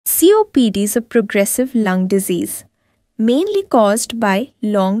COPD is a progressive lung disease, mainly caused by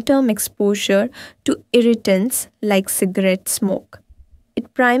long-term exposure to irritants like cigarette smoke.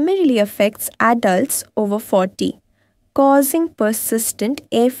 It primarily affects adults over 40, causing persistent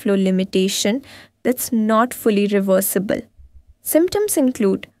airflow limitation that's not fully reversible. Symptoms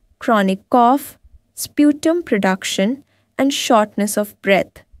include chronic cough, sputum production, and shortness of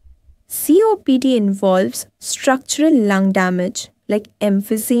breath. COPD involves structural lung damage like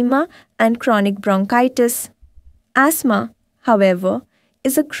emphysema and chronic bronchitis. Asthma, however,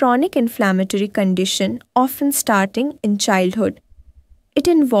 is a chronic inflammatory condition often starting in childhood. It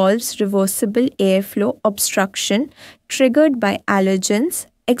involves reversible airflow obstruction triggered by allergens,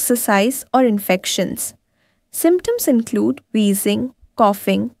 exercise, or infections. Symptoms include wheezing,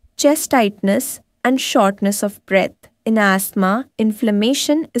 coughing, chest tightness, and shortness of breath. In asthma,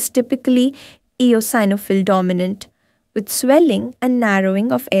 inflammation is typically eosinophil dominant, with swelling and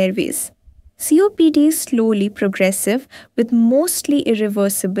narrowing of airways. COPD is slowly progressive with mostly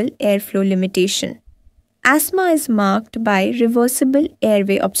irreversible airflow limitation. Asthma is marked by reversible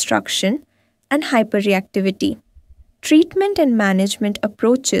airway obstruction and hyperreactivity. Treatment and management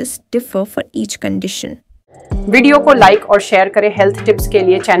approaches differ for each condition. Video को like और share करें। Health tips के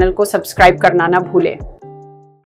लिए channel को subscribe करना ना भूलें।